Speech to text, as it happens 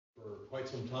quite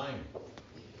some time.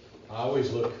 I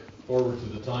always look forward to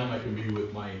the time I can be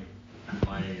with my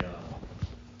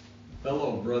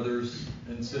fellow brothers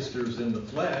and sisters in the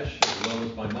flesh, as well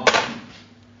as my mom,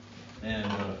 and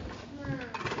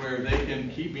where they can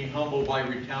keep me humble by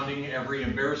recounting every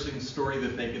embarrassing story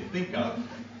that they can think of.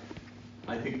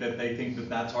 I think that they think that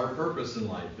that's our purpose in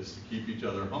life, is to keep each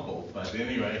other humble. But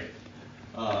anyway,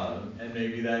 and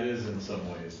maybe that is in some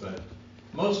ways. But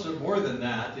more than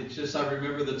that, it's just I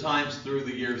remember the times through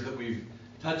the years that we've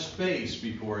touched base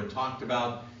before and talked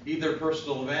about either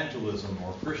personal evangelism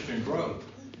or Christian growth.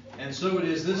 And so it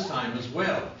is this time as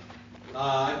well.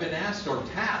 I've been asked or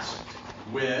tasked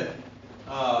with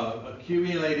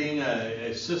accumulating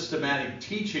a systematic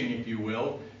teaching, if you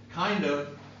will, kind of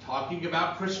talking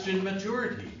about Christian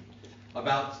maturity,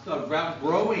 about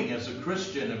growing as a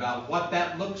Christian, about what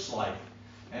that looks like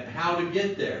and how to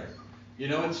get there. You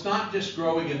know, it's not just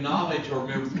growing in knowledge or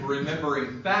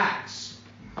remembering facts.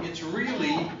 It's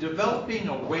really developing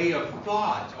a way of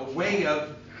thought, a way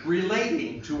of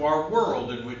relating to our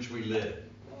world in which we live.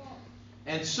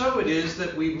 And so it is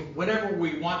that whenever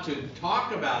we want to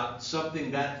talk about something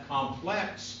that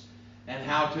complex and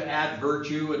how to add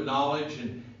virtue and knowledge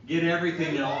and get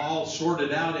everything all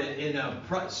sorted out in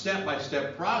a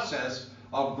step-by-step process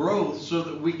of growth so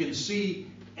that we can see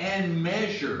and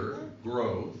measure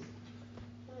growth,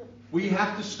 we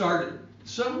have to start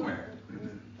somewhere.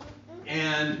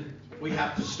 And we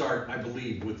have to start, I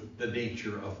believe, with the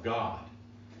nature of God.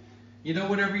 You know,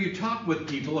 whenever you talk with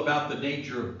people about the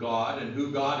nature of God and who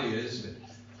God is and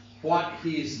what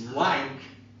He's like,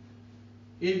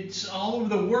 it's all over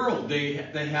the world. They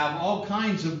have all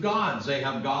kinds of gods. They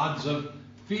have gods of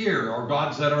fear, or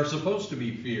gods that are supposed to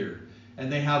be feared. And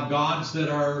they have gods that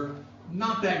are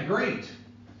not that great,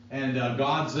 and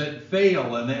gods that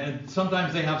fail. And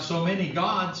sometimes they have so many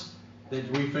gods that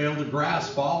we fail to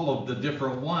grasp all of the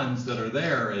different ones that are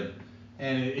there.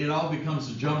 And it all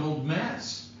becomes a jumbled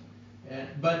mess.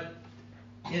 But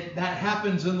that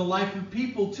happens in the life of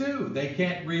people too. They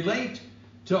can't relate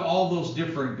to all those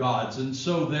different gods. And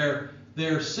so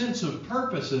their sense of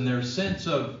purpose and their sense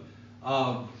of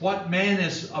what man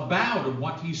is about and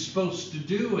what he's supposed to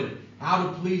do and how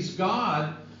to please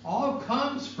God all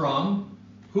comes from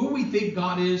who we think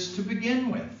God is to begin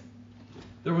with.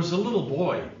 There was a little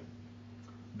boy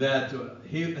that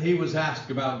he was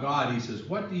asked about God. He says,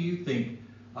 "What do you think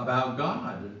about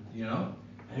God?" You know?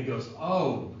 And he goes,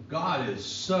 "Oh, God is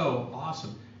so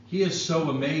awesome. He is so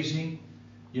amazing.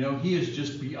 You know, He is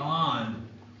just beyond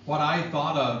what I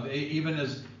thought of, even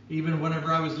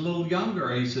whenever I was a little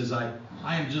younger." He says, I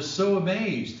am just so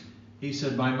amazed. He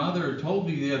said, "My mother told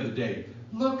me the other day,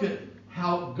 look at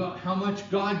how much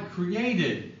God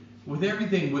created with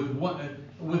everything with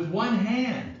one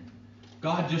hand.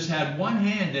 God just had one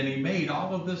hand and He made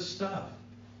all of this stuff."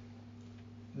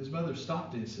 His mother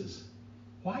stopped and says,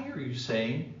 "Why are you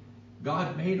saying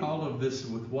God made all of this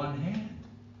with one hand?"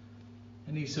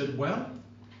 And he said, "Well,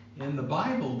 in the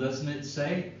Bible, doesn't it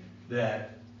say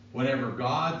that whenever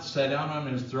God sat down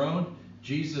on His throne,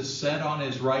 Jesus sat on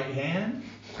His right hand?"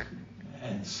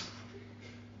 And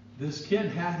this kid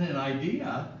had an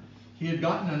idea. He had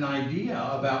gotten an idea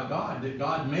about God, that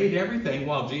God made everything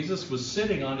while Jesus was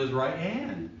sitting on His right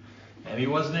hand. And he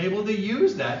wasn't able to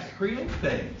use that to create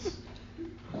things.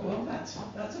 Well, that's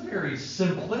a very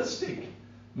simplistic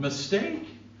mistake.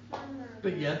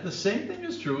 But yet the same thing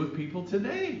is true with people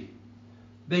today.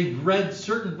 They've read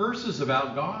certain verses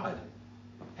about God,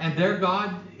 and their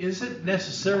God isn't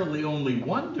necessarily only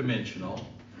one-dimensional,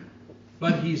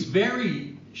 but He's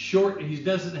very short. He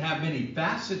doesn't have many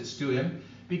facets to Him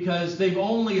because they've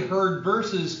only heard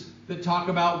verses that talk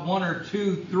about one or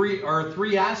two,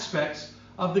 three aspects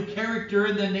of the character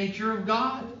and the nature of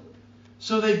God.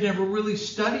 So they've never really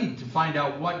studied to find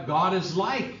out what God is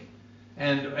like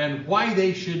and why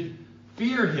they should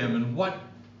fear Him and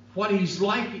what He's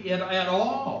like at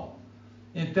all.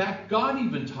 In fact, God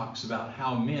even talks about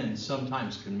how men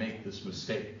sometimes can make this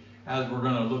mistake. As we're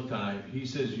going to look tonight, He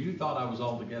says, "You thought I was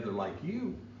altogether like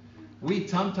you." We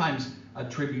sometimes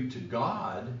attribute to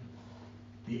God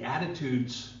the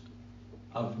attitudes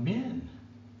of men.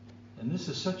 And this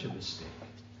is such a mistake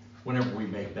whenever we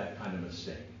make that kind of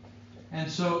mistake. And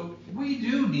so we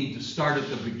do need to start at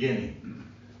the beginning.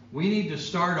 We need to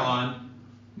start on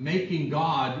making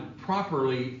God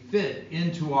properly fit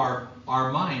into our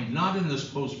mind, not in this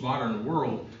postmodern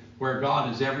world where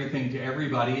God is everything to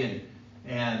everybody.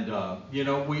 And you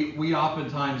know, we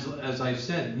oftentimes, as I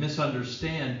said,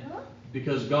 misunderstand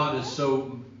because God is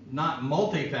so not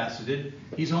multifaceted.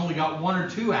 He's only got one or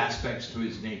two aspects to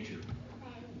His nature.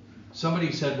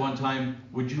 Somebody said one time,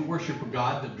 "Would you worship a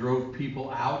God that drove people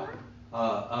out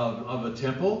of a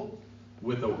temple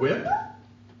with a whip?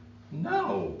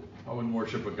 No, I wouldn't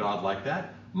worship a God like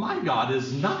that. My God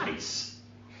is nice.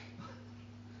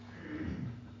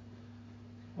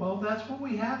 Well, that's what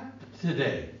we have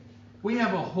today. We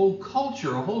have a whole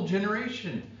culture, a whole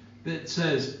generation that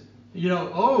says,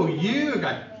 oh,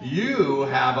 you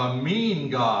have a mean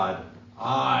God.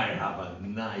 I have a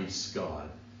nice God.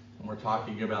 And we're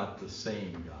talking about the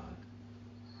same God.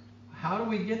 How do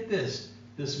we get this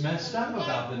messed up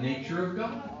about the nature of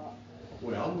God?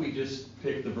 Well, we just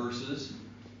pick the verses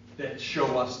that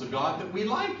show us the God that we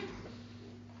like.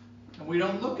 And we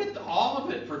don't look at all of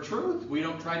it for truth. We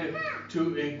don't try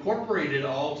to incorporate it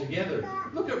all together.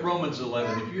 Look at Romans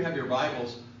 11. If you have your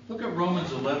Bibles, look at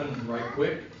Romans 11 right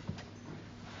quick.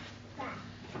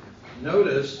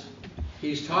 Notice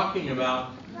he's talking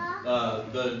about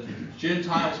the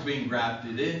Gentiles being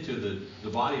grafted into the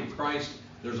body of Christ.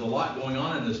 There's a lot going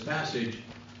on in this passage.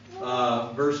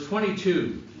 Verse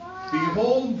 22.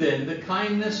 Behold then the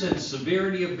kindness and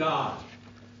severity of God.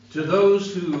 To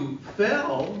those who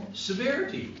fell,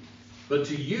 severity. But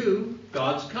to you,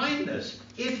 God's kindness.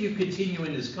 If you continue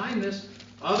in his kindness,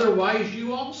 otherwise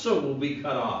you also will be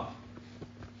cut off.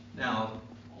 Now,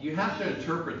 you have to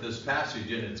interpret this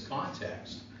passage in its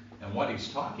context and what he's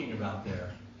talking about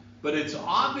there. But it's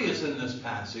obvious in this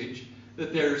passage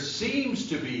that there seems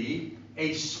to be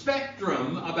a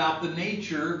spectrum about the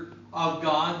nature of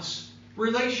God's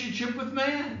relationship with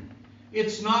man.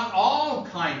 It's not all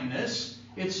kindness.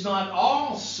 It's not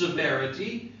all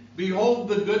severity. Behold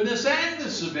the goodness and the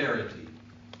severity.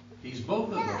 He's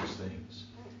both of those things.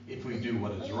 If we do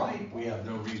what is right, we have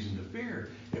no reason to fear.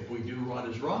 If we do what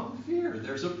is wrong, fear.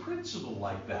 There's a principle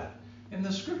like that in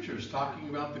the scriptures talking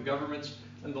about the governments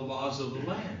and the laws of the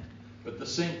land. But the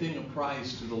same thing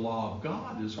applies to the law of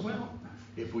God as well.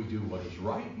 If we do what is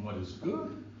right and what is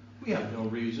good, we have no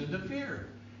reason to fear.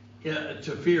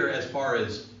 To fear as far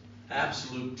as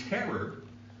absolute terror.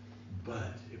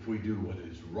 But if we do what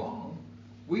is wrong,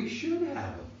 we should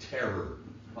have a terror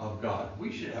of God.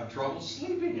 We should have trouble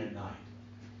sleeping at night.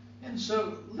 And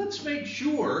so let's make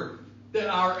sure that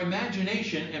our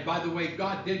imagination, and by the way,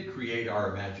 God did create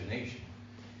our imagination.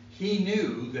 He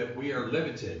knew that we are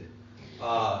limited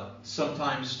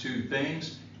sometimes to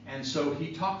things, and so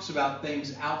he talks about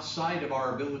things outside of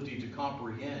our ability to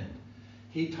comprehend.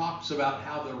 He talks about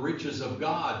how the riches of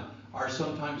God are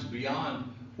sometimes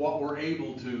beyond what we're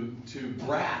able to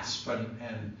grasp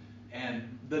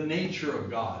and the nature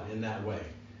of God in that way.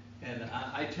 And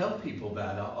I tell people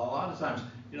that a lot of times,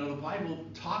 the Bible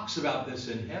talks about this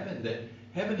in heaven, that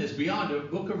heaven is beyond. The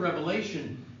book of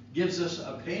Revelation gives us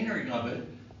a painting of it,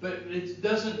 but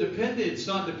it's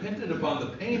not dependent upon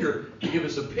the painter to give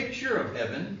us a picture of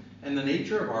heaven and the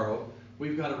nature of our hope.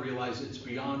 We've got to realize it's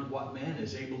beyond what man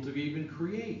is able to even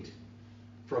create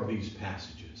from these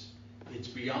passages. It's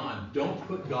beyond. Don't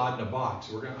put God in a box.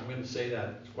 I'm going to say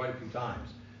that quite a few times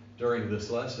during this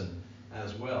lesson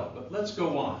as well. But let's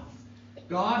go on.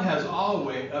 Man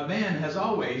has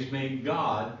always made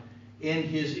God in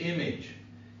his image.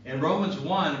 In Romans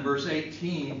 1, verse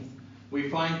 18, we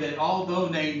find that although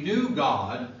they knew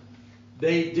God,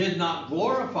 they did not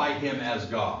glorify him as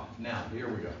God. Now, here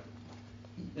we go.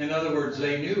 In other words,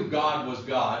 they knew God was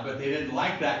God, but they didn't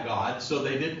like that God, so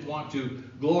they didn't want to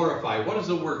glorify. What does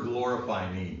the word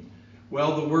glorify mean?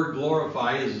 Well, the word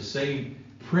glorify is the same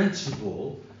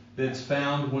principle that's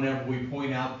found whenever we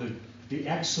point out the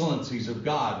excellencies of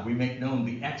God. We make known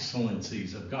the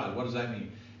excellencies of God. What does that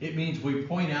mean? It means we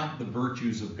point out the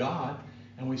virtues of God,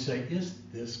 and we say, is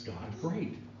this God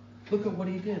great? Look at what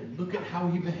he did. Look at how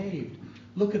he behaved.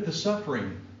 Look at the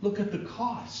suffering. Look at the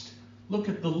cost. Look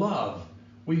at the love.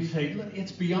 We say,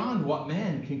 it's beyond what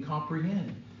man can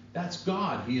comprehend. That's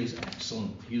God. He is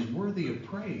excellent. He is worthy of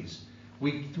praise.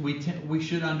 We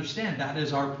should understand that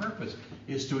is our purpose,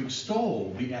 is to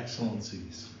extol the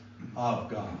excellencies of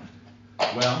God.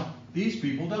 Well, these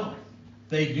people don't.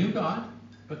 They knew God,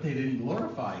 but they didn't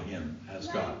glorify him as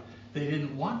God. They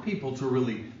didn't want people to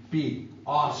really be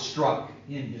awestruck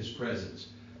in his presence,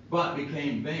 but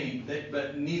became vain,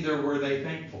 but neither were they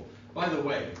thankful. By the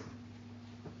way,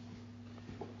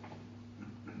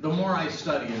 the more I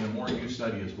study and the more you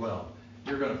study as well,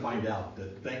 you're going to find out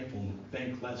that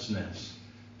thanklessness,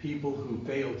 people who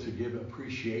fail to give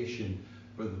appreciation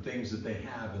for the things that they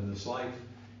have in this life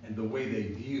and the way they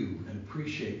view and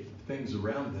appreciate things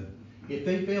around them, if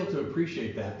they fail to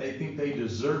appreciate that, they think they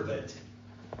deserve it,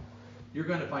 you're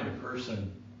going to find a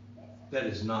person that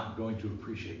is not going to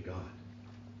appreciate God.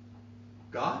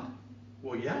 God?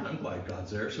 Well, yeah, I'm glad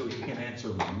God's there so he can answer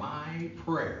my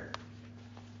prayer.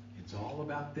 It's all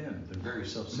about them. They're very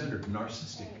self-centered,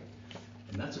 narcissistic.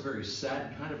 And that's a very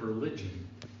sad kind of religion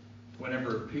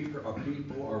whenever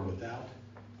people are without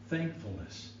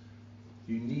thankfulness.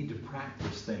 You need to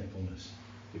practice thankfulness.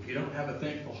 If you don't have a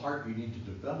thankful heart, you need to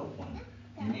develop one.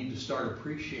 You need to start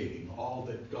appreciating all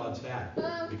that God's had,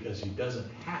 because He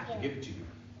doesn't have to give it to you.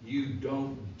 You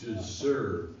don't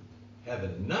deserve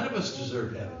heaven. None of us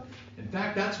deserve heaven. In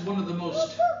fact, that's one of the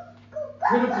most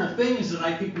critical things that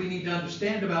I think we need to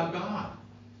understand about God.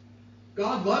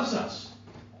 God loves us,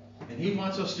 and He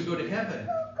wants us to go to heaven.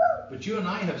 But you and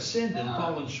I have sinned and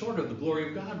fallen short of the glory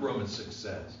of God, Romans 6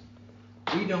 says.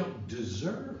 We don't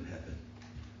deserve heaven.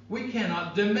 We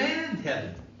cannot demand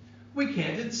heaven. We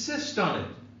can't insist on it.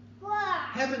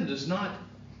 Heaven does not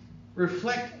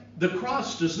reflect, the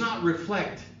cross does not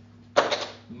reflect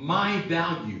my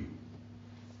value.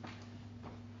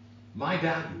 My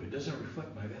value. It doesn't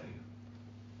reflect my value.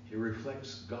 It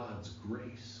reflects God's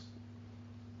grace.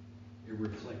 It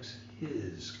reflects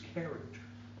His character.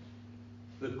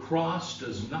 The cross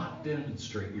does not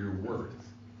demonstrate your worth.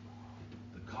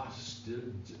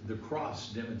 The cross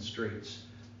demonstrates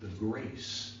the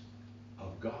grace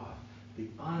of God, the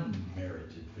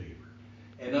unmerited favor.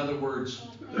 In other words,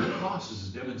 the cross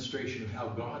is a demonstration of how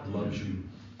God loves you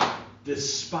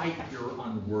despite your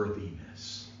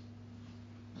unworthiness.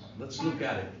 Let's look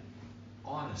at it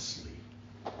honestly.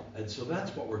 And so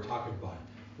that's what we're talking about.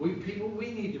 We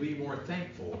need to be more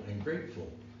thankful and grateful.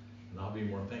 And I'll be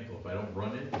more thankful if I don't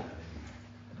run into that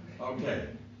anymore. Okay.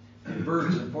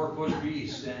 Birds and four-footed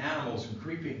beasts and animals and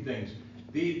creeping things.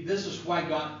 This is why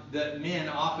that men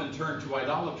often turn to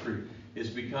idolatry,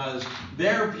 is because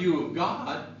their view of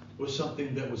God was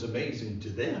something that was amazing to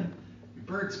them.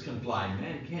 Birds can fly,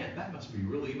 man can't. That must be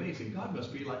really amazing. God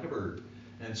must be like a bird.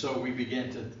 And so we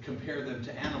began to compare them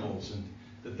to animals, and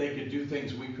that they could do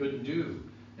things we couldn't do.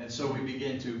 And so we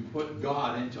began to put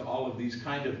God into all of these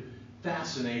kind of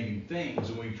fascinating things,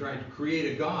 and we tried to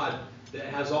create a God that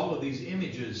has all of these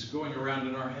images going around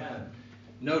in our head.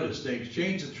 Notice, they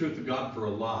exchanged the truth of God for a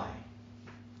lie,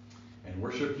 and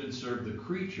worshiped and served the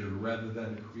creature rather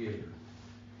than the Creator.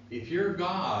 If your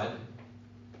God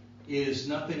is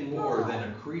nothing more than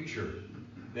a creature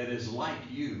that is like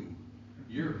you,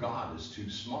 your God is too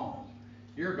small.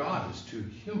 Your God is too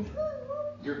human.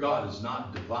 Your God is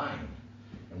not divine.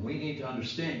 And we need to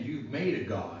understand you've made a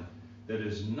God that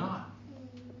is not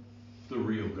the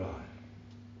real God.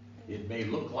 It may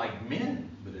look like men,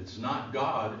 but it's not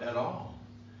God at all.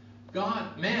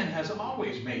 Man has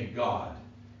always made God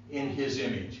in His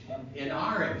image, in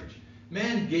our image.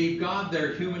 Man gave God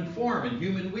their human form and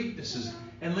human weaknesses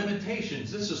and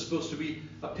limitations. This is supposed to be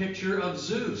a picture of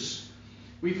Zeus.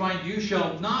 We find, you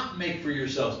shall not make for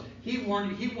yourselves. He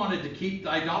wanted to keep the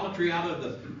idolatry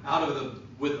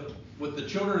with the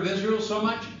children of Israel so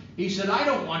much. He said, I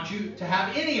don't want you to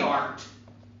have any art.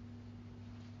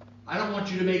 I don't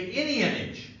want you to make any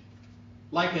image,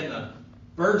 like in the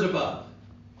birds above,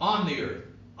 on the earth,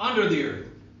 under the earth.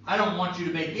 I don't want you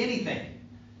to make anything,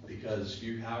 because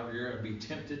you're going to be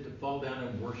tempted to fall down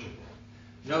and worship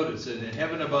it. Notice that in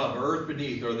heaven above, or earth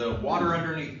beneath, or the water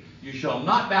underneath, you shall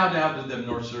not bow down to them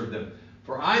nor serve them.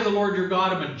 For I, the Lord your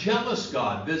God, am a jealous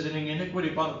God, visiting iniquity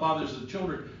upon the fathers of the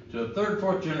children to the third,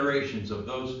 fourth generations of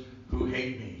those who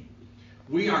hate me.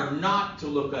 We are not to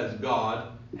look at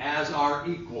God as our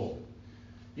equal.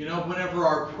 You know, whenever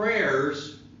our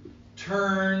prayers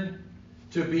turn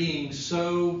to being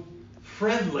so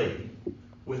friendly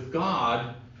with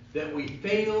God that we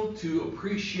fail to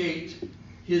appreciate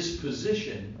His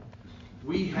position,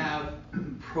 we have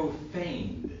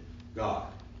profaned God.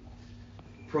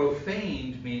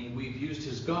 Profaned means we've used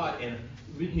His God and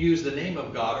used the name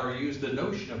of God or used the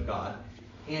notion of God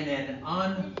in an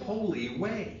unholy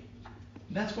way.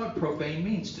 And that's what profane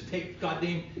means, to take God's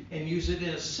name and use it in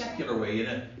a secular way,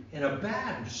 in a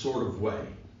bad sort of way.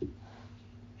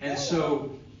 And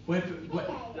so when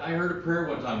I heard a prayer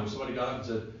one time where somebody got up and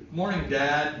said, "Morning,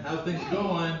 Dad, how's things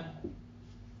going?"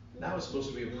 That was supposed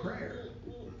to be a prayer.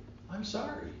 I'm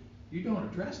sorry. You don't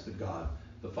address the God,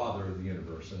 the Father of the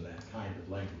universe, in that kind of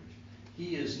language.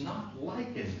 He is not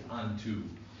likened unto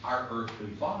our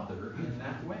earthly father in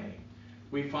that way.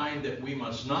 We find that we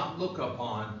must not look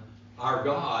upon our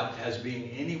God as being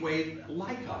any way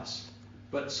like us.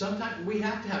 But sometimes we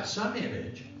have to have some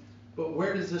image. But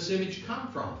where does this image come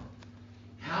from?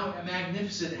 How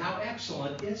magnificent, how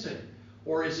excellent is it?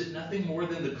 Or is it nothing more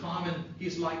than the common,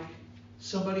 he's like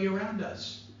somebody around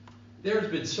us?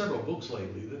 There's been several books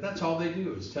lately that's all they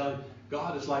do is tell you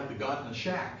God is like the God in the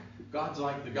shack. God's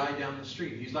like the guy down the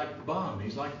street. He's like the bum.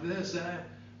 He's like this, that.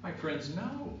 My friends,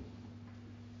 no.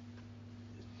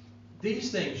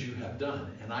 These things you have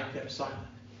done, and I kept silent.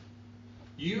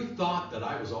 You thought that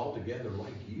I was altogether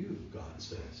like you, God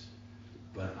says.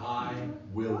 But I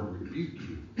will rebuke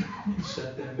you and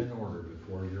set them in order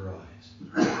before your eyes.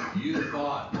 You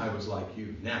thought I was like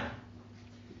you. Now,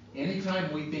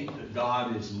 anytime we think that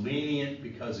God is lenient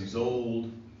because he's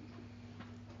old,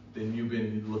 then you've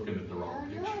been looking at the wrong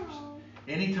pictures.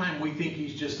 Anytime we think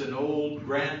he's just an old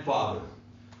grandfather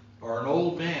or an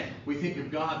old man, we think of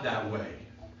God that way.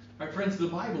 My friends, the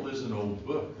Bible is an old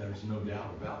book. There's no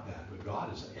doubt about that. But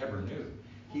God is ever new.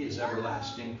 He is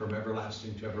everlasting from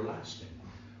everlasting to everlasting.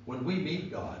 When we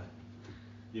meet God,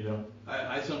 you know,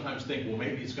 I sometimes think, well,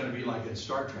 maybe it's going to be like in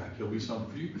Star Trek. He'll be some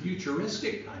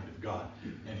futuristic kind of God.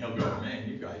 And he'll go, man,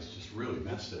 you guys just really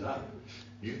messed it up.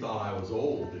 You thought I was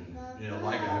old and, you know,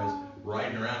 like I was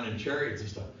riding around in chariots and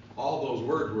stuff. All those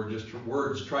words were just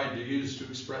words tried to use to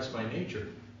express my nature.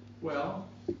 Well,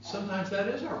 sometimes that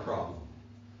is our problem.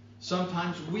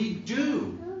 Sometimes we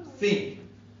do think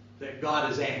that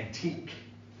God is antique.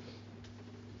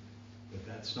 But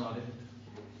that's not it.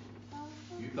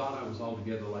 You thought I was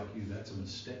altogether like you. That's a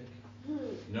mistake.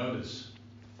 Notice,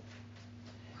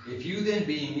 if you then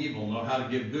being evil know how to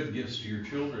give good gifts to your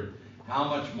children, how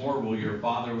much more will your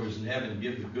Father who is in heaven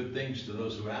give the good things to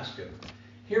those who ask him?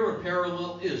 Here a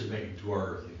parallel is made to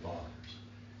our earthly fathers.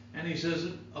 And he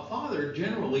says a father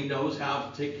generally knows how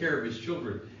to take care of his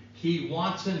children. He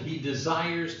wants and he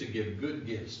desires to give good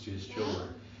gifts to his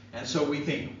children. And so we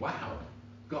think, wow,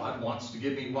 God wants to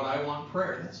give me what I want,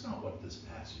 prayer. That's not what this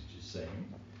passage is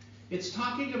saying. It's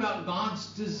talking about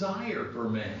God's desire for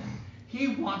man. He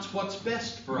wants what's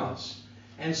best for us.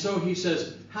 And so he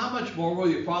says, how much more will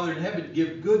your Father in heaven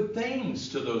give good things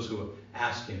to those who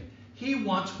ask him? He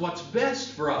wants what's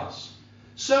best for us.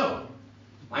 So,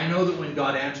 I know that when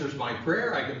God answers my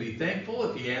prayer, I can be thankful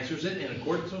if he answers it in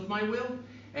accordance with my will.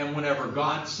 And whenever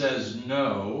God says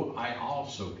no, I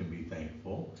also can be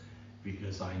thankful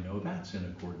because I know that's in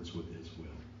accordance with his will.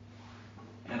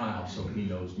 And he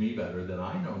knows me better than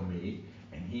I know me.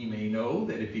 And he may know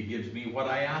that if he gives me what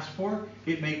I ask for,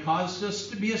 it may cause this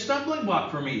to be a stumbling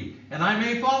block for me. And I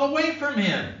may fall away from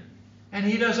him. And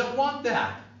he doesn't want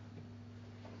that.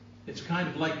 It's kind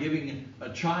of like giving a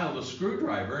child a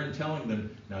screwdriver and telling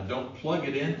them, now don't plug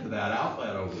it into that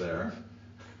outlet over there.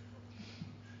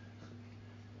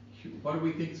 What do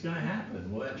we think is going to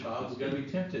happen? Well, that child is going to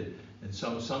be tempted. And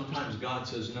so sometimes God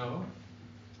says, no,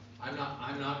 I'm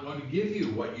not going to give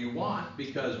you what you want,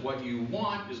 because what you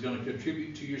want is going to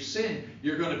contribute to your sin.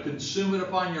 You're going to consume it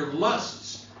upon your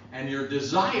lusts, and your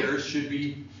desires should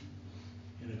be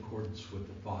in accordance with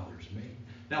the Father's make.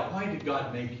 Now, why did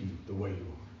God make you the way you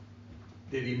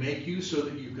are? Did he make you so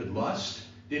that you could lust?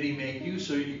 Did he make you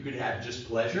so you could have just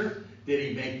pleasure? Did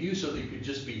he make you so that you could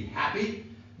just be happy?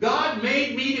 God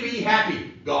made me to be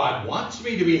happy. God wants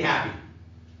me to be happy.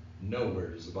 Nowhere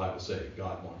does the Bible say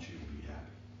God wants you to be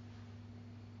happy.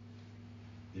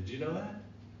 Did you know that?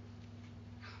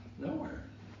 Nowhere.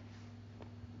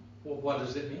 Well, what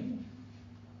does it mean?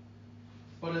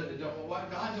 What does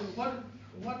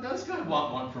God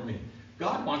want from me?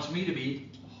 God wants me to be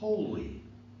holy,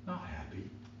 not happy.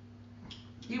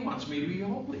 He wants me to be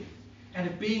holy. And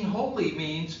if being holy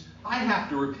means I have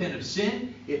to repent of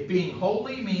sin, if being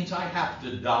holy means I have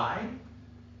to die,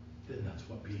 then that's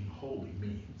what being holy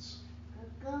means.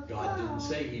 God didn't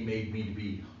say he made me to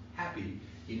be happy.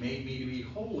 He made me to be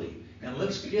holy. And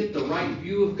let's get the right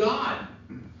view of God.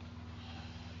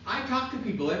 I talk to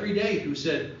people every day who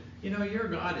said, you know, your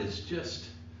God is just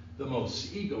the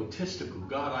most egotistical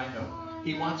God I know.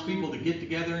 He wants people to get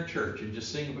together in church and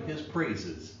just sing his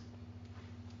praises.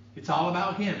 It's all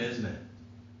about him, isn't it?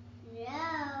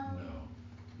 No.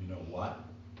 You know what?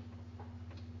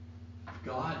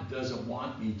 God doesn't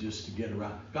want me just to get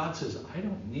around. God says, I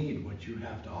don't need what you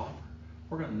have to offer.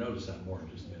 We're going to notice that more in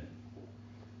just a minute.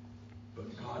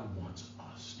 But God wants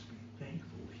us to be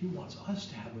thankful. He wants us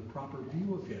to have a proper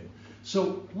view of him.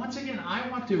 So, once again, I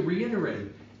want to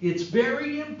reiterate, it's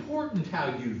very important how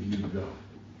you view God.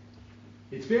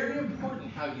 It's very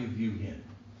important how you view him.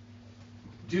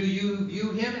 Do you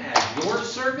view him as your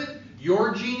servant,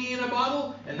 your genie in a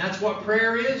bottle? And that's what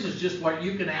prayer is just what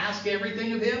you can ask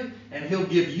everything of him, and he'll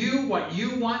give you what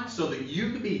you want so that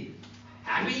you can be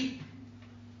happy?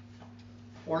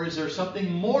 Or is there something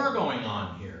more going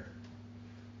on here?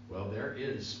 Well, there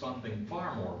is something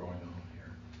far more going on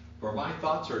here. For my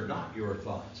thoughts are not your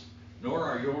thoughts, nor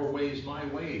are your ways my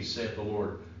ways, saith the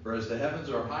Lord. For as the heavens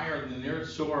are higher than the earth,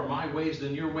 so are my ways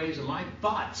than your ways, and my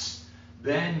thoughts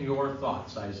than your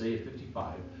thoughts. Isaiah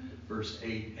 55, verse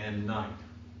 8 and 9.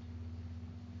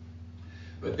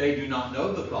 But they do not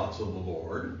know the thoughts of the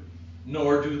Lord,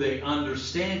 nor do they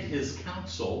understand his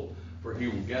counsel. for he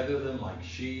will gather them like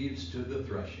sheaves to the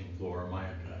threshing floor,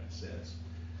 Micah says.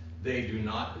 They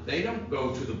don't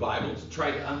go to the Bible to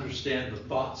try to understand the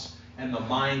thoughts and the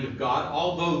mind of God,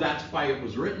 although that's why it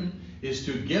was written, is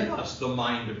to give us the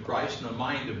mind of Christ and the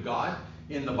mind of God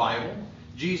in the Bible.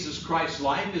 Jesus Christ's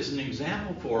life is an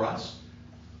example for us.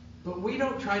 But we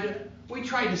try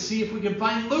to see if we can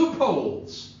find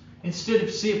loopholes instead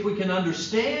of see if we can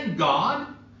understand God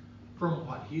from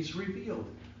what he's revealed,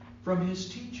 from his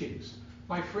teachings.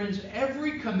 My friends,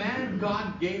 every command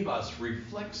God gave us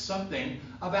reflects something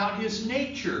about his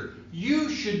nature. You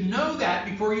should know that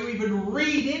before you even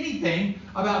read anything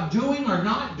about doing or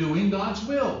not doing God's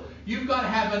will. You've got to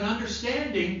have an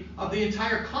understanding of the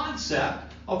entire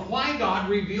concept of why God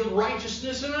revealed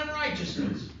righteousness and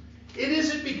unrighteousness. It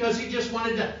isn't because he just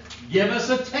wanted to give us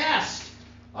a test.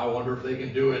 I wonder if they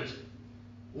can do it.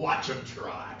 Watch them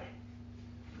try.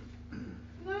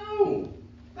 No.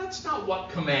 That's not what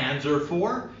commands are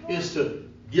for, is to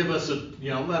give us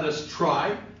let us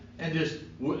try and just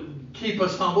keep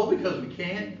us humble because we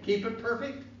can't keep it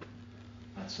perfect.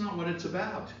 That's not what it's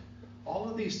about. All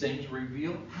of these things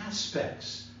reveal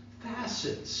aspects,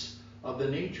 facets of the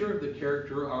nature of the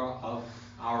character of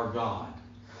our God.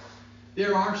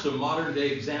 There are some modern day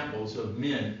examples of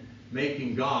men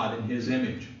making God in his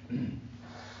image.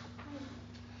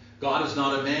 God is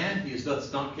not a man. He is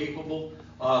thus not capable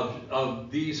of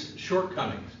these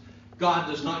shortcomings. God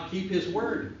does not keep his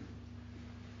word.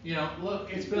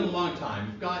 Look, it's been a long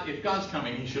time. If God's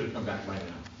coming, he should have come back by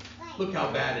now. Look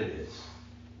how bad it is.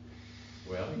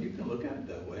 Well, you can look at it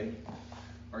that way.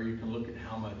 Or you can look at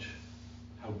how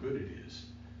good it is.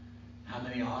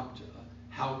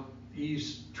 How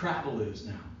easy travel is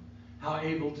now.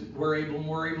 We're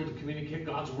more able to communicate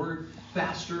God's word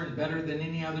faster and better than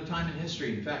any other time in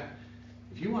history. In fact,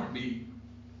 if you want to be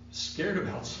scared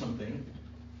about something,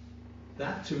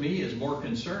 that to me is more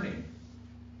concerning,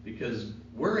 because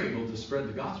we're able to spread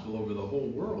the gospel over the whole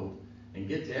world and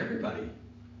get to everybody.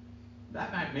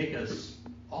 That might make us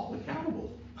all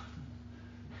accountable.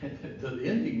 The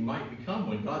ending might become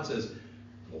when God says,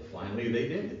 well, finally they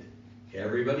did it.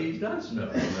 Everybody does know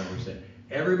and understand.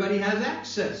 Everybody has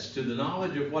access to the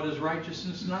knowledge of what is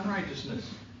righteousness and unrighteousness.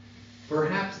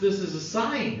 Perhaps this is a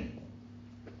sign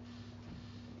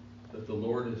that the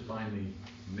Lord has finally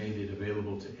made it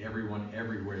available to everyone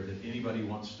everywhere, that anybody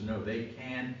wants to know. They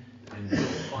can and will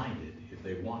find it if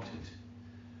they want it.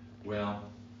 Well,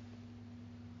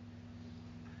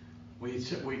 we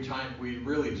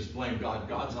really just blame God.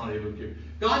 God's not able to give.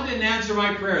 God didn't answer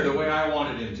my prayer the way I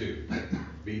wanted him to.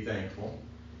 Be thankful.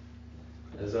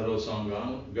 As that old song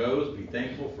goes, be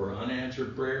thankful for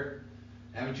unanswered prayer.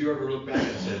 Haven't you ever looked back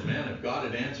and said, man, if God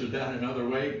had answered that another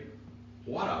way,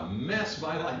 what a mess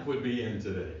my life would be in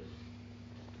today.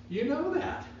 You know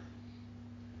that.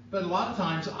 But a lot of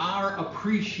times our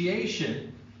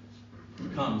appreciation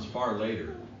comes far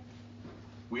later.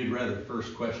 We'd rather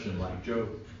first question like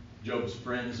Job's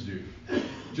friends do.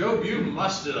 Job, you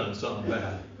must have done something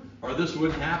bad, or this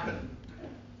wouldn't happen.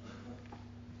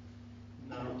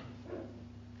 No.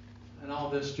 And all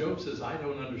this, Job says, I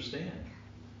don't understand.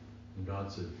 And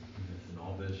God said, and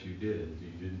all this you did, and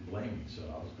you didn't blame me, so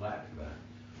I was glad for that.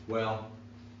 Well,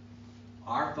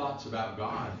 our thoughts about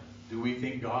God, do we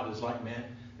think God is like man?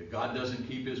 That God doesn't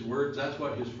keep his words? That's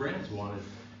what his friends wanted.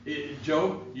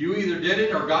 Job, you either did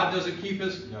it or God doesn't keep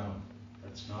his... No,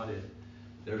 that's not it.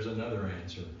 There's another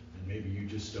answer, and maybe you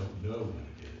just don't know what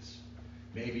it is.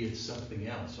 Maybe it's something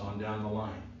else on down the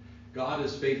line. God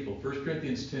is faithful. 1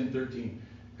 Corinthians 10:13.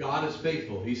 God is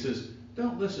faithful. He says,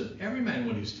 don't listen. Every man,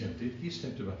 when he's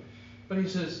tempted by. But he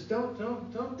says, don't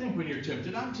think when you're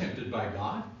tempted, I'm tempted by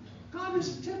God. God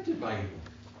isn't tempted by evil,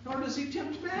 nor does he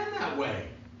tempt man that way.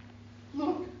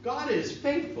 Look, God is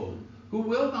faithful, who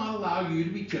will not allow you to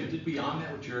be tempted beyond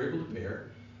that which you're able to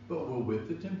bear, but will with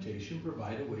the temptation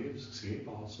provide a way of escape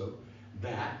also,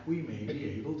 that we may be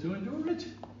able to endure it.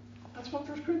 That's what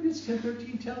 1 Corinthians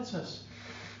 10:13 tells us.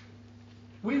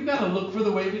 We've got to look for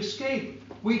the way of escape.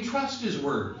 We trust his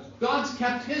word. God's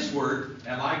kept his word.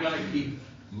 Am I going to keep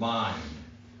mine?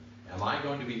 Am I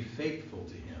going to be faithful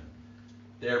to him?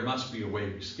 There must be a way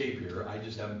of escape here. I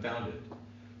just haven't found it.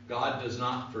 God does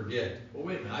not forget. Well,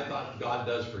 wait a minute. I thought God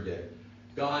does forget.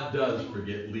 God does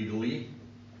forget legally.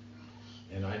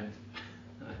 And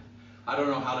I don't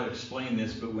know how to explain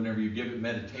this, but whenever you give it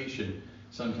meditation,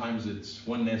 sometimes it's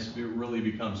when this really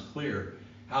becomes clear,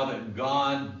 how that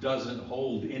God doesn't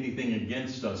hold anything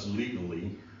against us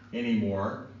legally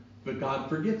anymore, but God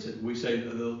forgets it. We say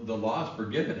the law has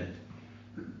forgiven it.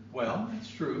 Well, that's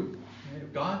true.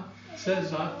 If God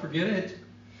says, I forget it,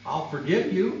 I'll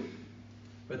forgive you.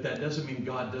 But that doesn't mean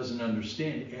God doesn't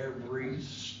understand every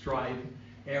strife,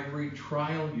 every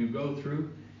trial you go through,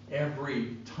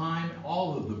 every time,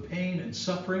 all of the pain and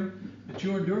suffering that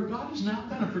you endure. God is not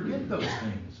going to forget those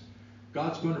things.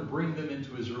 God's going to bring them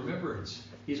into his remembrance.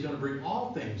 He's going to bring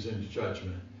all things into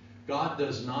judgment. God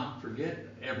does not forget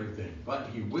everything, but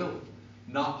he will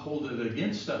not hold it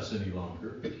against us any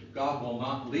longer. God will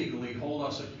not legally hold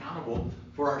us accountable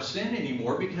for our sin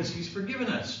anymore because he's forgiven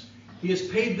us. He has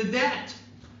paid the debt.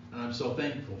 And I'm so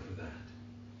thankful for that.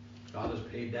 God has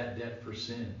paid that debt for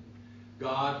sin.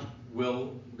 God's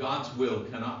will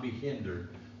cannot be hindered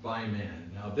by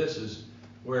man. Now this is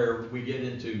where we get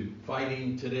into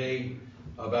fighting today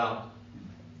about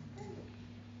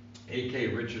A.K.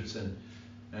 Richardson.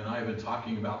 And I've been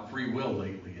talking about free will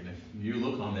lately. And if you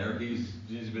look on there, he's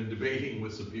been debating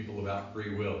with some people about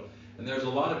free will. And there's a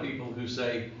lot of people who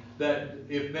say that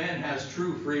if man has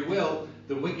true free will,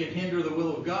 then we can hinder the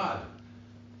will of God.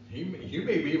 You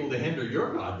may be able to hinder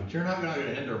your God, but you're not going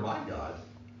to hinder my God.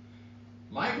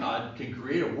 My God can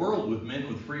create a world with men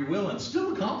with free will and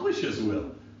still accomplish his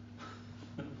will.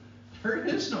 There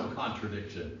is no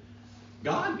contradiction.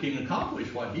 God can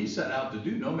accomplish what he set out to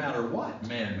do no matter what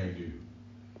man may do.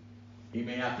 He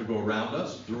may have to go around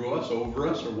us, through us, over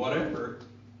us, or whatever.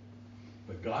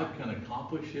 But God can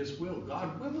accomplish his will.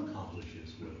 God will accomplish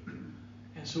his will.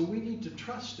 And so we need to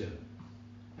trust him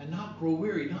and not grow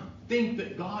weary, not think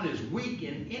that God is weak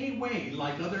in any way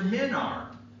like other men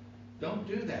are. Don't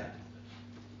do that.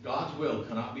 God's will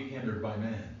cannot be hindered by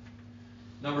man.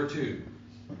 Number 2,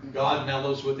 God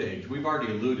mellows with age. We've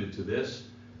already alluded to this.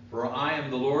 For I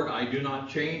am the Lord, I do not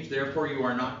change, therefore you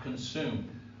are not consumed,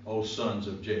 O sons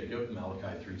of Jacob,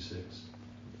 Malachi 3:6.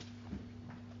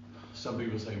 Some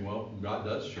people say, well, God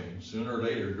does change. Sooner or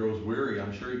later he grows weary.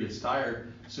 I'm sure he gets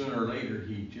tired. Sooner or later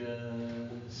he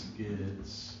just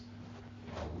gets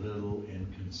a little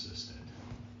inconsistent.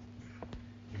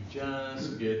 He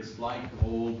just gets like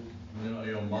old,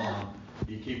 mom.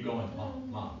 You keep going,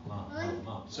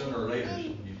 mom. Sooner or later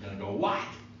he's going to go, what?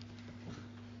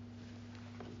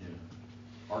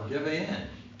 Or give in.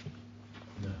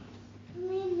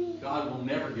 No. God will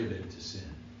never give in to sin.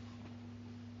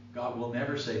 God will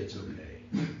never say it's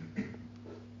okay.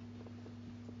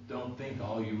 Don't think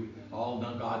all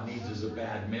God needs is a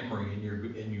bad memory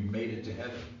and you made it to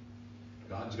heaven.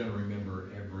 God's going to remember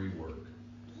every work.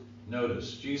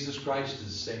 Notice, Jesus Christ is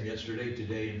the same yesterday,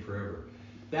 today, and forever.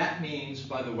 That means,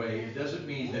 by the way, it doesn't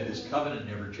mean that his covenant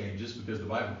never changes, because the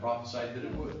Bible prophesied that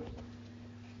it would.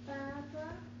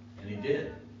 And he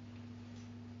did.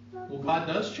 Well, God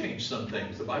does change some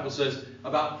things. The Bible says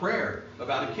about prayer,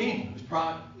 about a king who's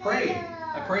prayed.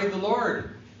 I prayed the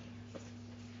Lord.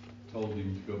 Told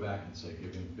him to go back and say,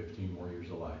 give him 15 more years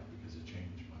of life because it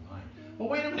changed my mind. Well,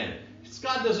 wait a minute.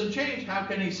 God doesn't change. How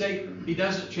can he say he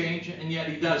doesn't change and yet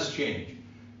he does change?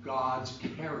 God's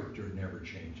character never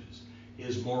changes.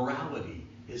 His morality,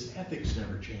 his ethics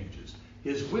never changes.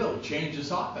 His will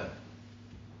changes often.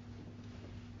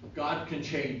 God can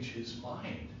change his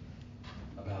mind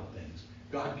about things.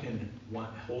 God can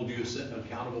hold you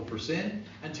accountable for sin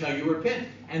until you repent.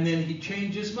 And then he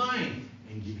changes his mind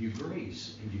and give you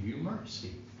grace and give you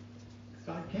mercy.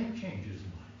 God can change his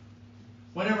mind.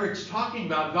 Whenever it's talking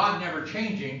about God never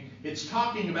changing, it's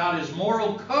talking about his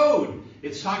moral code.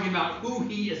 It's talking about who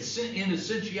he is in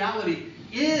essentiality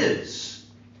is.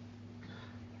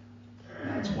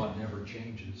 That's what never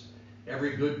changes.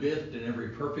 Every good gift and every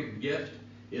perfect gift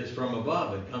is from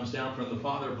above. It comes down from the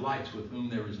Father of lights, with whom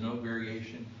there is no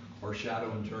variation or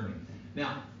shadow in turning.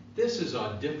 Now, this is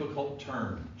a difficult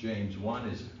term. James 1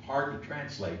 is hard to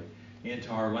translate into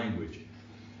our language.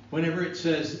 Whenever it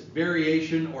says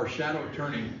variation or shadow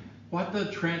turning, what the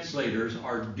translators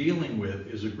are dealing with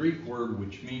is a Greek word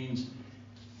which means,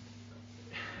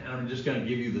 and I'm just going to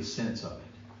give you the sense of it.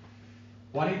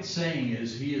 What it's saying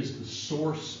is he is the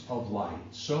source of light,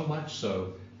 so much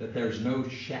so that there's no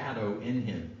shadow in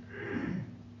him.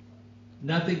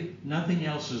 Nothing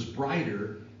else is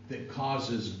brighter that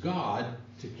causes God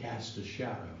to cast a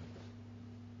shadow.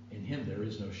 In him there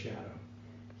is no shadow.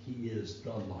 He is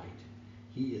the light.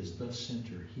 He is the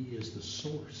center. He is the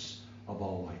source of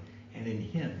all light. And in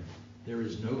him there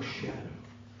is no shadow.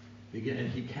 And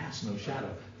he casts no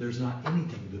shadow. There's not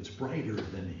anything that's brighter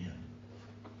than him.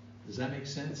 Does that make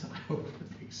sense? I hope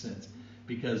it makes sense.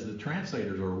 Because the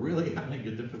translators are really having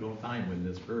a difficult time with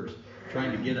this verse,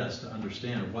 trying to get us to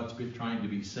understand what's trying to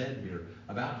be said here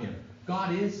about him.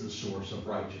 God is the source of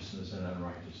righteousness and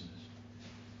unrighteousness.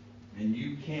 And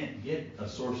you can't get a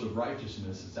source of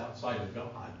righteousness that's outside of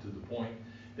God to the point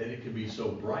that it can be so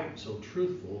bright, so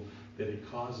truthful, that it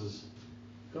causes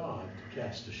God to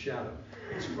cast a shadow.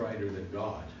 It's brighter than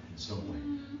God in some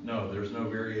way. No, there's no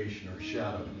variation or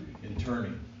shadow in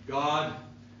turning. God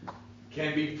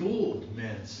can be fooled,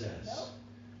 man says.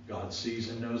 God sees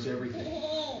and knows everything.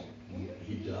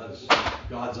 He does.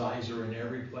 God's eyes are in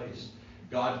every place.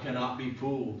 God cannot be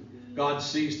fooled. God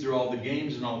sees through all the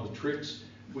games and all the tricks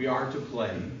we are to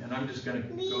play. And I'm just going to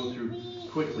go through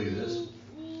quickly this.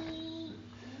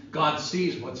 God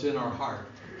sees what's in our heart.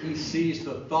 He sees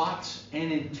the thoughts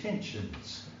and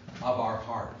intentions of our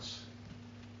hearts.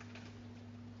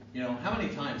 You know, how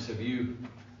many times have you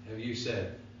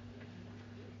said,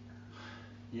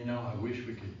 you know, I wish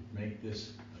we could make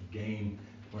this a game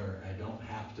where I don't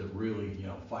have to really, you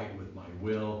know, fight with my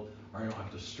will, or I don't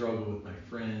have to struggle with my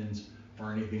friends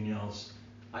or anything else.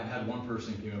 I've had one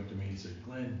person came up to me and said,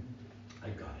 Glenn, I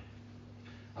got it.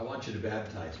 I want you to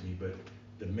baptize me, but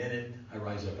the minute I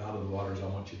rise up out of the waters, I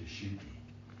want you to shoot me.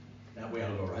 That way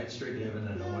I'll go right straight to heaven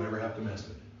and I won't ever have to mess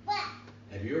with it.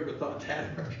 Have you ever thought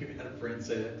that? Or have you had a friend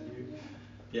say that to you?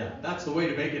 Yeah, that's the way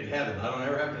to make it to heaven. I don't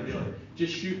ever have to deal with it.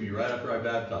 Just shoot me right after I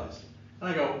baptize. And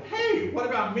I go, hey, what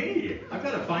about me? I've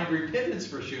got to find repentance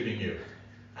for shooting you.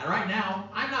 And right now,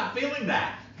 I'm not feeling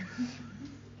that.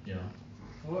 You know,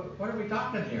 what are we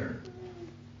talking here?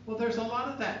 Well, there's a lot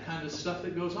of that kind of stuff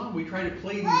that goes on. We try to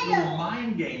play these little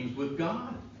mind games with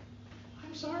God.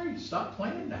 I'm sorry, stop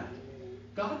playing that.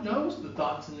 God knows the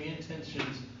thoughts and the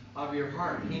intentions of your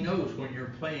heart. He knows when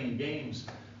you're playing games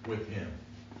with Him.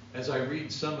 As I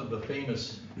read some of the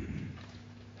famous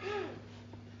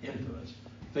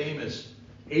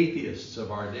atheists of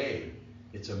our day,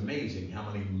 it's amazing how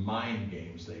many mind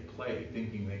games they play,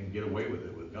 thinking they can get away with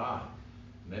it with God.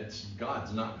 And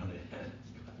God's not going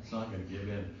to give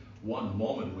in one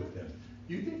moment with them.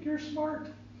 You think you're smart?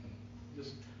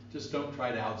 Just don't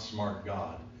try to outsmart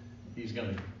God. He's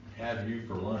going to have you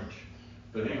for lunch.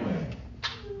 But anyway,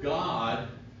 God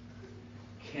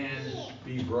can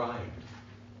be bribed.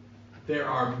 There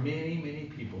are many,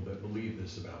 many people that believe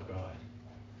this about God.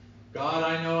 God,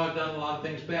 I know I've done a lot of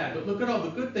things bad, but look at all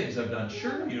the good things I've done.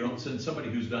 Surely you don't send somebody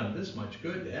who's done this much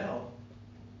good to hell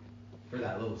for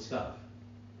that little stuff.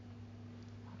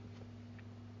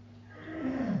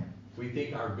 We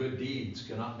think our good deeds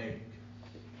cannot make,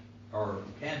 or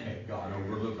can make God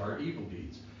overlook our evil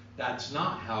deeds. That's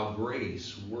not how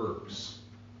grace works.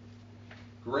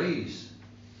 Grace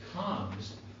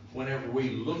comes whenever we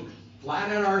look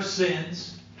flat at our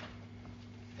sins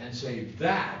and say,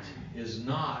 that is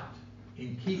not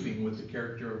in keeping with the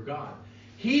character of God.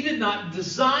 He did not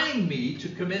design me to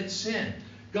commit sin.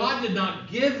 God did not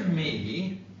give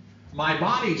me my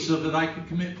body so that I could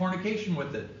commit fornication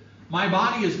with it. My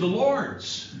body is the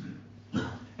Lord's.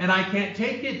 And I can't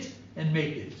take it and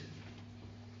make it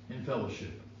in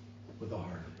fellowship with the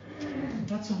heart.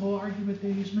 That's the whole argument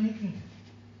that he's making.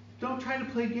 Don't try to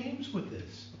play games with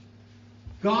this.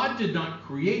 God did not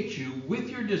create you with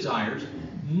your desires.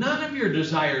 None of your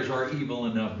desires are evil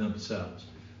in of themselves.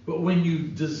 But when you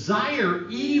desire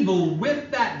evil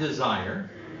with that desire,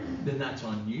 then that's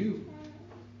on you.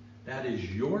 That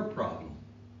is your problem.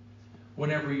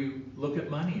 Whenever you look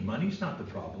at money, money's not the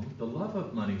problem. The love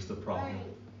of money's the problem.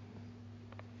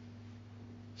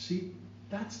 See,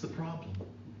 that's the problem.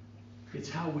 It's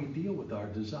how we deal with our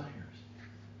desires.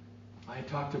 I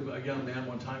talked to a young man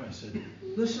one time. I said,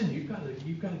 listen, you've got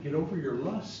to get over your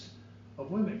lust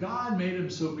of women. God made them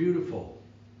so beautiful.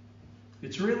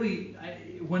 It's really,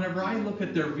 whenever I look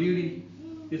at their beauty,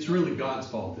 it's really God's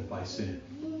fault if I sin.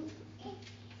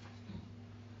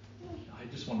 I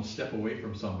just want to step away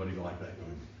from somebody like that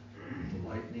going, the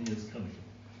lightning is coming.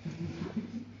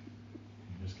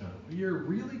 Just kind of, you're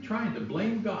really trying to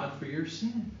blame God for your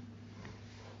sin.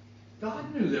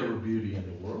 God knew there were beauty in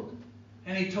the world.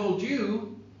 And he told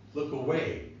you, look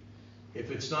away.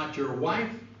 If it's not your wife,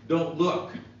 don't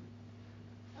look.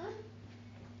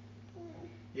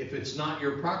 If it's not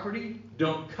your property,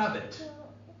 don't covet.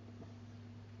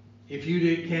 If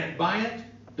you can't buy it,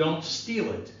 don't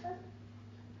steal it.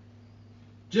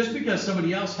 Just because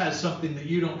somebody else has something that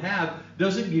you don't have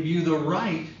doesn't give you the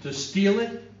right to steal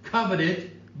it, covet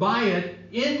it, buy it,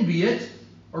 envy it,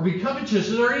 or be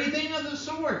covetous or anything of the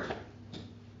sort.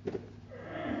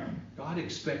 God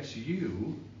expects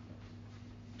you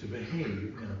to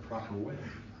behave in a proper way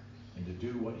and to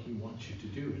do what he wants you to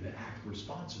do and to act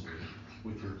responsibly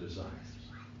with your desires.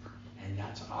 And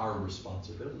that's our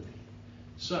responsibility.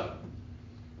 So,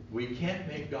 we can't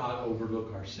make God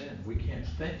overlook our sin. We can't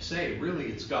say, really,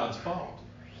 it's God's fault.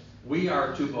 We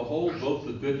are to behold both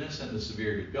the goodness and the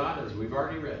severity of God, as we've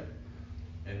already read.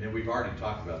 And then we've already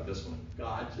talked about this one.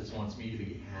 God just wants me to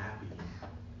be happy.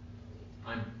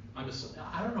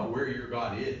 I don't know where your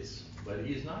God is. But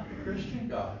he's not the Christian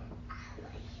God.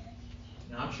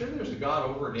 Now, I'm sure there's a God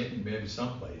over in India, maybe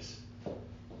someplace.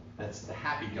 That's the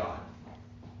happy God.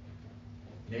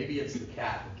 Maybe it's the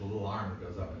cat with the little arm that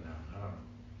goes up and down. I don't know.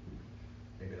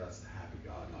 Maybe that's the happy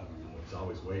God. I don't know. He's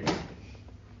always waiting.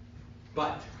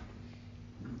 But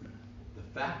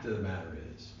the fact of the matter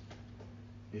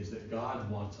is that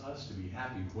God wants us to be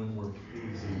happy when we're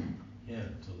pleasing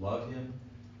Him, to love Him,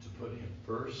 to put Him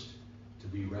first, to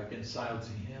be reconciled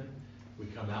to Him. We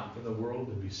come out from the world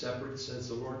and be separate, says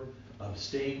the Lord,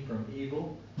 abstain from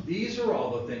evil. These are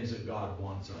all the things that God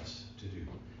wants us to do.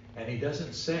 And He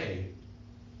doesn't say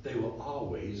they will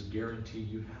always guarantee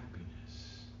you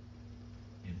happiness.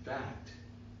 In fact,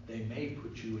 they may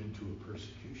put you into a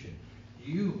persecution.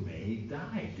 You may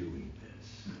die doing this.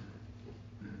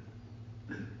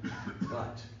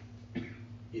 But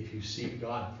if you seek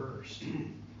God first,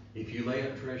 if you lay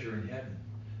up treasure in heaven,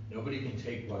 nobody can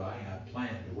take what I have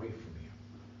planned away from you.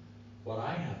 What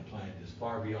I have planned is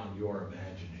far beyond your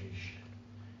imagination.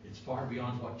 It's far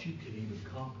beyond what you can even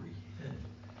comprehend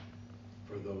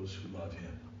for those who love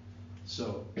Him.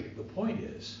 So the point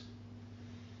is,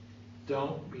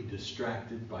 don't be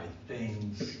distracted by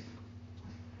things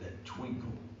that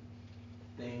twinkle,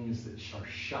 things that are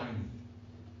shiny.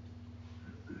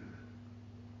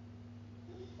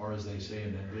 Or as they say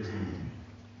in that Disney movie,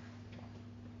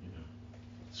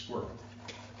 squirrel.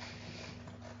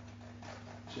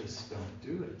 Just don't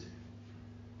do it.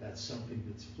 That's something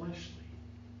that's fleshly.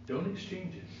 Don't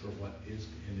exchange it for what is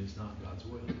and is not God's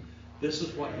will. This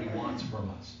is what He wants from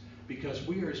us. Because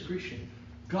we are His creation.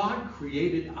 God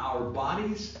created our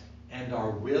bodies and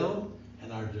our will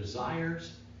and our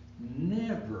desires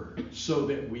never so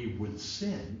that we would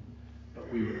sin, but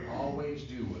we would always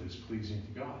do what is pleasing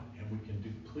to God. And we can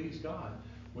please God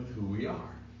with who we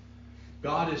are.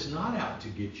 God is not out to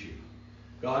get you.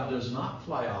 God does not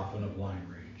fly off in a blind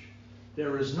rage.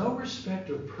 There is no respect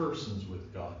of persons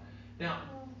with God. Now,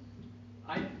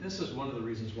 this is one of the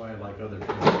reasons why I like other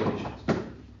translations.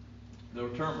 The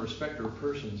term respecter of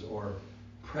persons or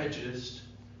prejudiced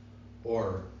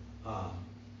or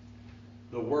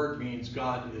the word means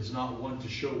God is not one to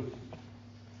show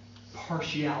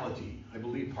partiality. I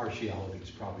believe partiality is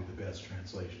probably the best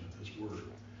translation of this word,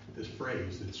 this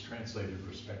phrase that's translated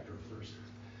respecter of persons.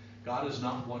 God is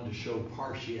not one to show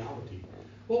partiality.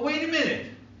 Well, wait a minute.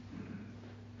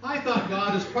 I thought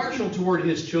God is partial toward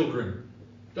His children.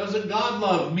 Doesn't God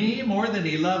love me more than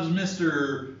He loves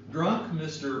Mr. Drunk,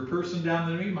 Mr. Person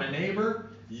down the street, my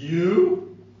neighbor?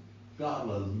 You? God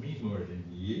loves me more than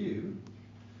you.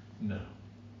 No.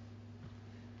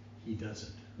 He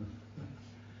doesn't.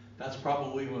 That's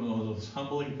probably one of those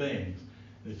humbling things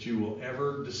that you will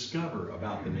ever discover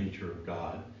about the nature of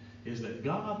God, is that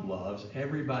God loves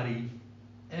everybody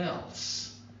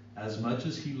else as much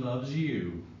as He loves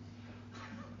you.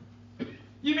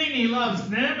 You mean He loves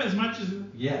them as much as...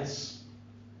 Yes.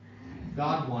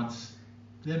 God wants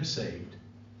them saved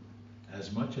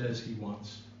as much as He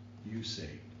wants you saved.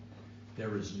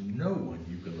 There is no one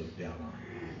you can look down on.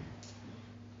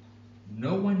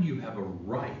 No one you have a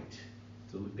right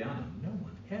to look down on. No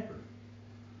one, ever.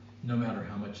 No matter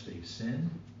how much they've sinned,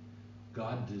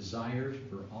 God desires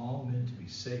for all men to be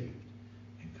saved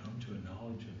and come to a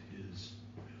knowledge of His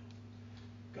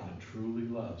will. God truly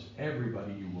loves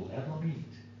everybody you will ever meet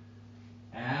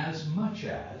as much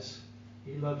as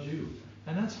He loves you.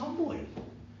 And that's humbling.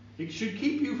 It should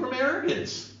keep you from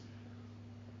arrogance.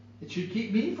 It should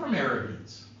keep me from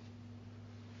arrogance.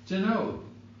 To know.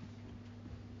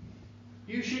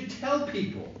 You should tell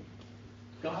people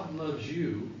God loves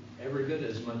you every bit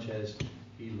as much as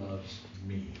He loves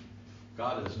me.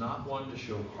 God is not one to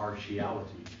show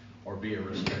partiality or be a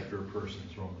respecter of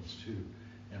persons, Romans 2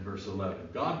 and verse 11.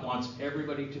 God wants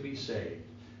everybody to be saved.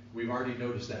 We've already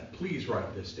noticed that. Please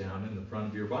write this down in the front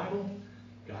of your Bible.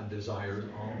 God desires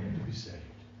all men to be saved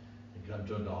and come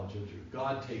to a knowledge of truth.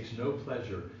 God takes no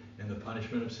pleasure in the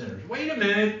punishment of sinners. Wait a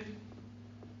minute.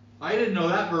 I didn't know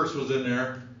that verse was in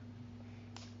there.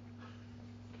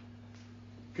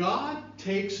 God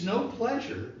takes no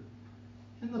pleasure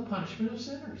in the punishment of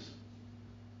sinners.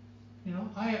 You know,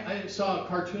 I saw a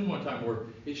cartoon one time where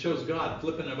it shows God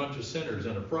flipping a bunch of sinners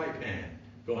in a fry pan,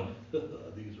 going,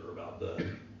 these are about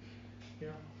done. You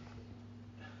know,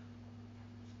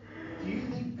 do you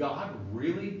think God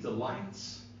really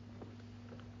delights?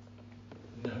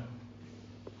 No.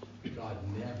 God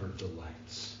never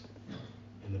delights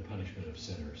in the punishment of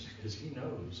sinners because He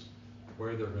knows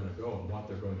where they're going to go and what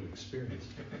they're going to experience.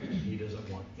 He doesn't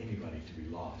want anybody to be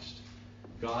lost.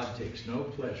 God takes no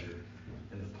pleasure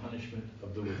in the punishment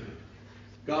of the wicked.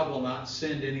 God will not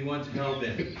send anyone to hell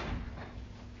then.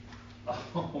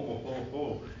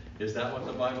 Oh, is that what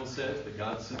the Bible says? That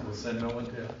God will send no one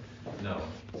to hell? No.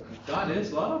 God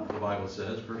is love, the Bible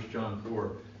says, 1 John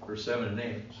 4, verse 7 and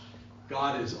 8.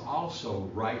 God is also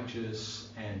righteous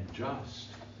and just.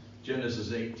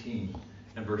 Genesis 18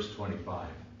 and verse 25.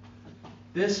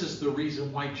 This is the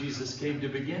reason why Jesus came to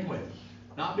begin with.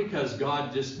 Not because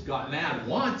God just got mad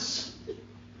once.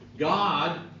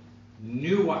 God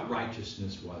knew what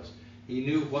righteousness was. He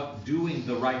knew what doing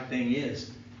the right thing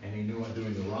is. And he knew what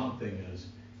doing the wrong thing is.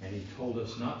 And he told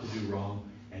us not to do wrong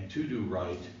and to do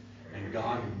right. And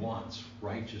God wants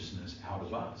righteousness out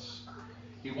of us.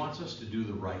 He wants us to do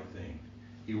the right thing.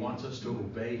 He wants us to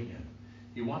obey him.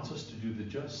 He wants us to do the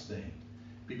just thing.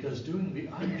 Because doing the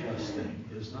unjust thing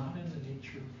is not in the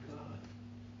nature of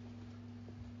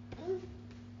God.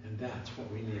 And that's what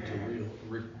we need to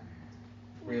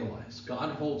realize.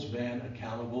 God holds man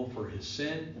accountable for his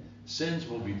sin. Sins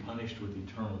will be punished with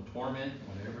eternal torment,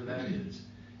 whatever that is.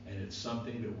 And it's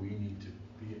something that we need to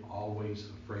be always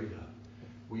afraid of.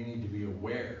 We need to be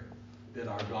aware that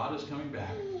our God is coming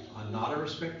back, not a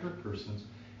respecter of persons,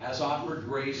 has offered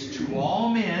grace to all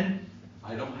men.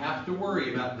 I don't have to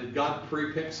worry about, did God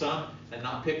pre-pick some and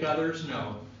not pick others?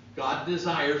 No. God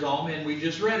desires all men. We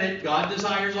just read it. God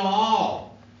desires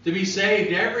all to be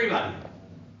saved, everybody.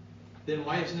 Then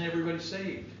why isn't everybody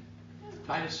saved?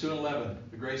 Titus 2:11,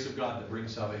 the grace of God that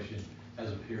brings salvation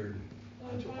has appeared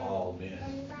unto all men.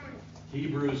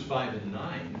 Hebrews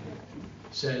 5:9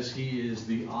 says he is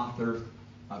the author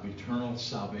of eternal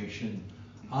salvation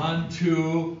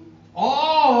unto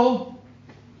all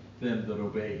them that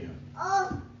obey him.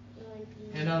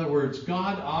 In other words,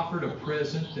 God offered a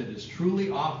present that is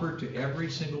truly offered to every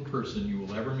single person you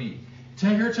will ever meet.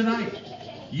 Tell her tonight,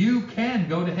 you can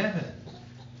go to heaven.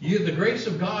 The grace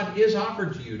of God is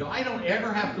offered to you. I don't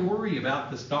ever have to worry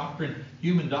about this doctrine,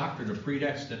 human doctrine of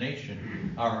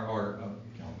predestination or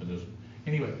Calvinism.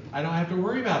 Anyway, I don't have to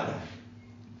worry about that.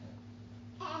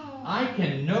 I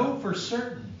can know for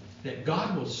certain that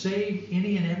God will save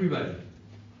any and everybody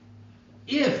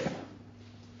if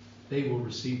they will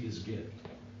receive his gift.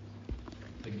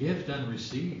 The gift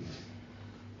unreceived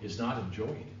is not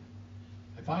enjoyed.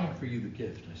 If I offer you the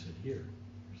gift, I said, here's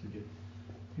the gift.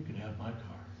 You can have my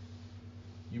car.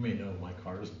 You may know my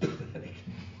car is pathetic.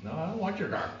 No, I don't want your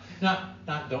car.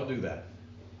 Don't do that.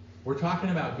 We're talking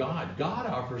about God. God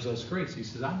offers us grace. He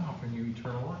says, I'm offering you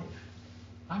eternal life.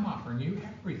 I'm offering you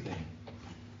everything.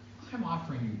 I'm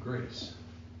offering you grace.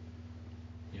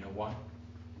 You know what?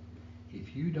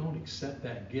 If you don't accept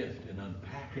that gift and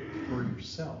unpack it for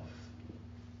yourself,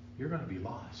 you're going to be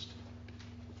lost.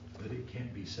 But it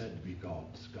can't be said to be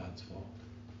God's fault.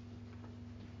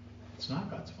 It's not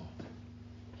God's fault.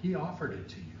 He offered it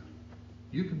to you.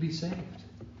 You could be saved.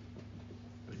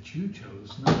 But you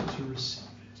chose not to receive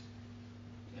it.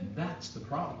 And that's the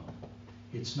problem.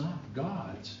 It's not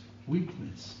God's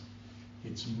weakness.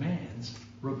 It's man's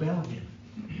rebellion.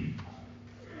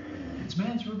 It's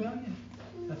man's rebellion.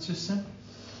 That's just simple.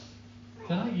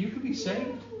 Tonight you could be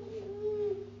saved.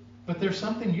 But there's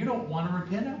something you don't want to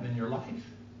repent of in your life.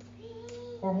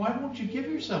 Or why won't you give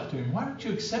yourself to him? Why don't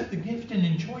you accept the gift and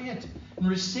enjoy it and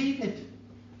receive it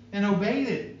and obey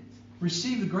it?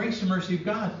 Receive the grace and mercy of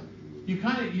God.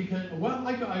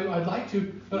 I'd like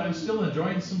to, but I'm still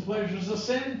enjoying some pleasures of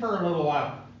sin for a little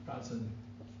while. God said,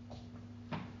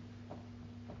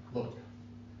 look,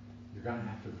 you're going to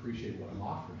have to appreciate what I'm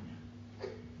offering you.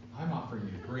 I'm offering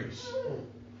you grace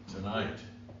tonight.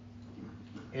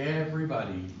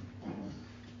 Everybody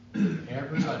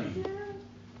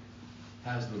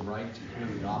has the right to hear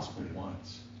the gospel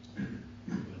once,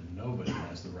 but nobody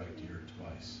has the right to hear it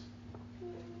twice.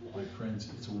 My friends,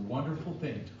 it's a wonderful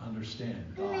thing to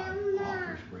understand God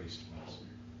offers grace to us.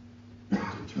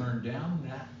 And to turn down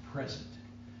that present,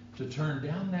 to turn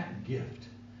down that gift,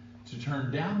 to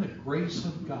turn down the grace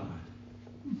of God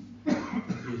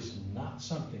is not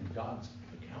something God's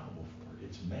accountable for.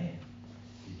 It's man.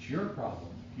 It's your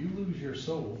problem. If you lose your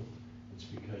soul, it's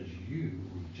because you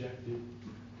rejected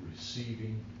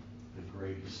receiving the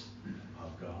grace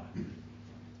of God.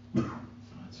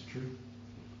 That's true.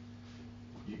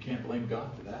 You can't blame God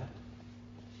for that.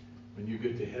 When you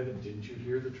get to heaven, didn't you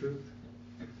hear the truth?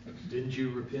 Didn't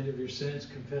you repent of your sins,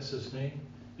 confess his name,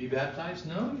 be baptized?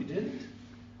 No, you didn't.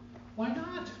 Why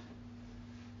not?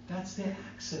 That's the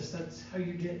access. That's how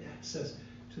you get access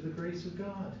to the grace of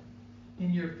God.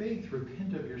 In your faith,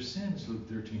 repent of your sins, Luke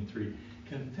 13:3.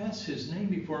 Confess his name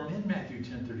before men, Matthew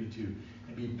 10:32.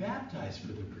 And be baptized for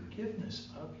the forgiveness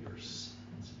of your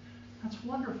sins. That's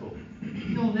wonderful.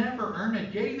 You'll never earn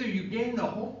it. Yea, though you gain the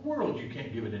whole world, you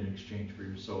can't give it in exchange for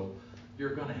your soul.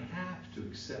 You're going to have to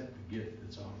accept the gift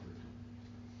that's offered.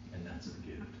 And that's the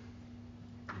gift.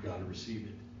 You got to receive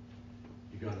it.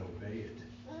 You got to obey it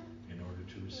in order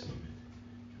to receive it.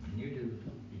 And when you do,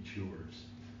 it's yours.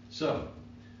 So,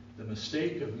 the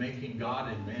mistake of making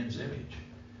God in man's image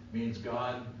means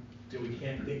that we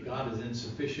can't think God is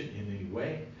insufficient in any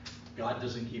way. God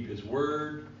doesn't keep his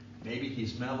word. Maybe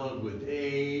he's mellowed with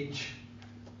age.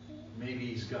 Maybe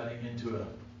he's gotten into an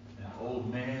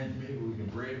old man. Maybe we can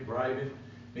bribe him.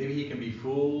 Maybe he can be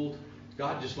fooled.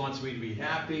 God just wants me to be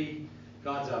happy.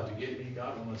 God's out to get me.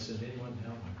 God won't send anyone to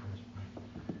hell.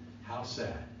 How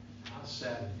sad. How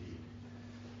sad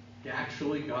indeed.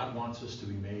 Actually, God wants us to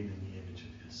be made in the image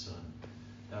of his Son.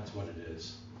 That's what it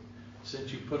is.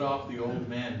 Since you put off the old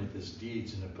man with his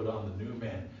deeds and have put on the new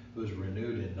man who is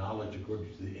renewed in knowledge according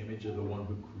to the image of the one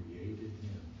who created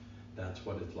him. That's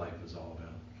what his life is all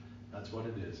about. That's what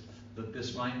it is. Let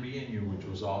this mind be in you, which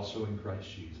was also in Christ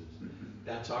Jesus.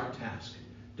 That's our task.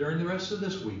 During the rest of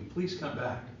this week, please come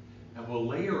back and we'll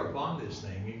layer upon this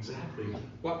thing exactly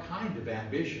what kind of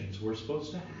ambitions we're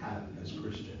supposed to have as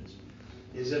Christians.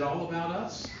 Is it all about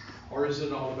us or is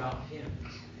it all about him?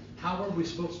 How are we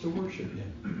supposed to worship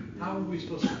him? How are we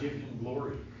supposed to give him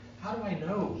glory? How do I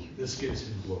know this gives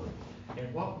him glory?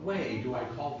 In what way do I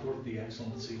call forth the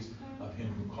excellencies of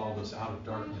him who called us out of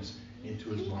darkness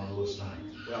into his marvelous light?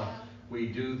 Well, we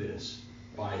do this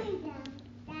by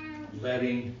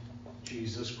letting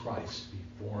Jesus Christ be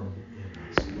formed in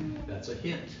us. That's a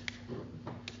hint.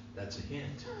 That's a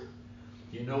hint.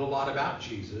 You know a lot about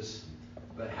Jesus,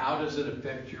 but how does it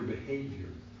affect your behavior?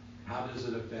 How does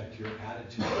it affect your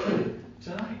attitude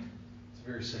tonight? It's a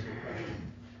very simple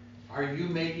question. Are you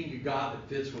making a God that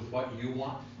fits with what you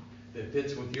want, that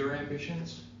fits with your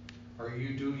ambitions? Or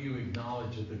do you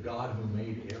acknowledge that the God who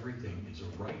made everything is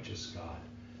a righteous God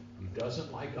who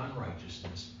doesn't like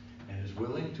unrighteousness and is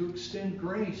willing to extend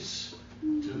grace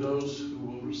to those who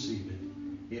will receive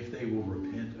it if they will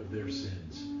repent of their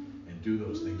sins and do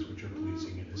those things which are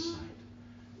pleasing in his sight?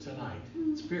 Tonight,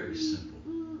 it's very simple.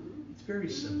 It's very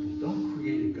simple. Don't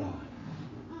create a God,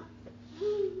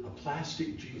 a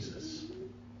plastic Jesus,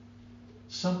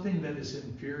 something that is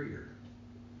inferior.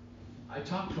 I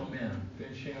talked to a man, I'm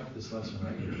finishing up this lesson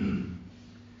right here.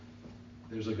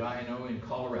 There's a guy I know in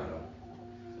Colorado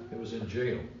that was in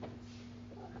jail.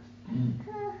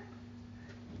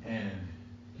 And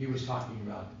he was talking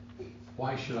about,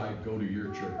 why should I go to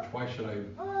your church? Why should I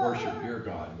worship your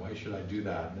God? Why should I do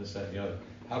that and this, that, and the other?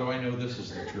 How do I know this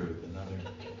is the truth? And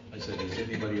I said, has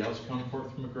anybody else come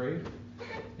forth from the grave?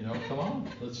 You know, come on,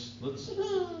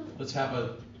 let's have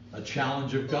a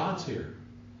challenge of God's here.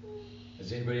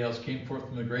 Has anybody else came forth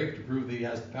from the grave to prove that he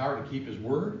has the power to keep his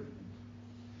word?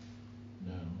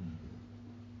 No.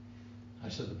 I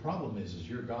said, the problem is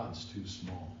your God's too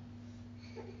small.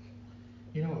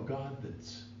 You know, a God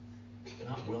that's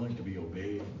not willing to be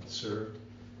obeyed and served,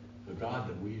 a God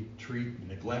that we treat and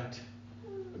neglect,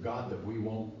 a God that we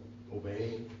won't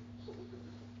obey,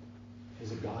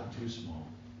 is a God too small.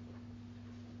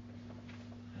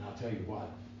 And I'll tell you what,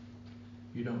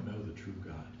 you don't know the true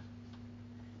God.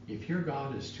 If your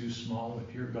God is too small,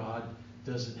 if your God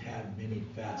doesn't have many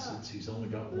facets, he's only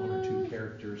got one or two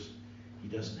characters, he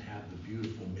doesn't have the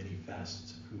beautiful many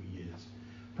facets of who he is.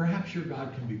 Perhaps your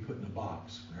God can be put in a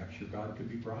box. Perhaps your God could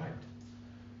be bribed.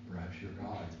 Perhaps your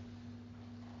God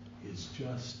is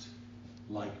just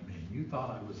like me. You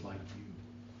thought I was like you.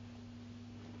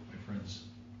 My friends,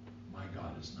 my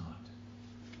God is not.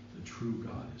 The true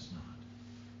God is not.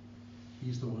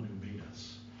 He's the one who made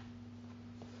us.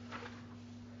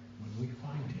 When we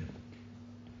find him,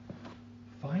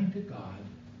 find a God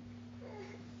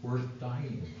worth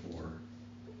dying for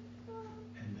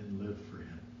and then live for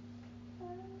him.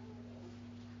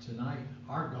 Tonight,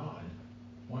 our God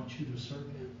wants you to serve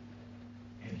him.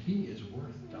 And he is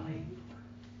worth dying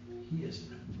for. He is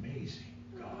an amazing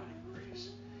God in grace.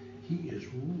 He is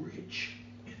rich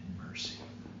in mercy.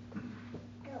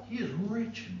 He is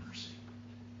rich in mercy.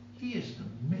 He is an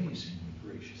amazingly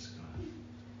gracious God.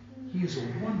 He is a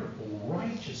wonderful,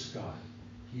 righteous God.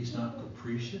 He's not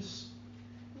capricious.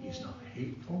 He's not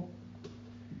hateful.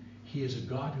 He is a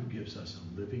God who gives us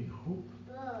a living hope.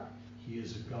 He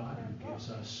is a God who gives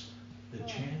us the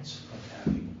chance of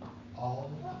having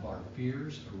all of our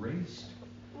fears erased,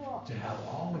 to have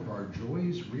all of our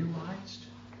joys realized.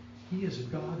 He is a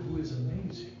God who is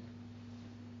amazing.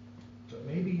 But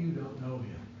maybe you don't know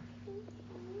him.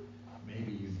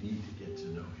 Maybe you need to get to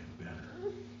know him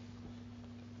better.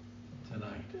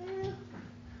 Tonight,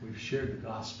 we've shared the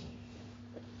gospel.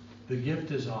 The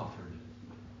gift is offered.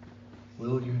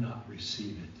 Will you not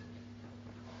receive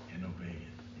it and obey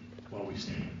it while we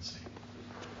stand and sing?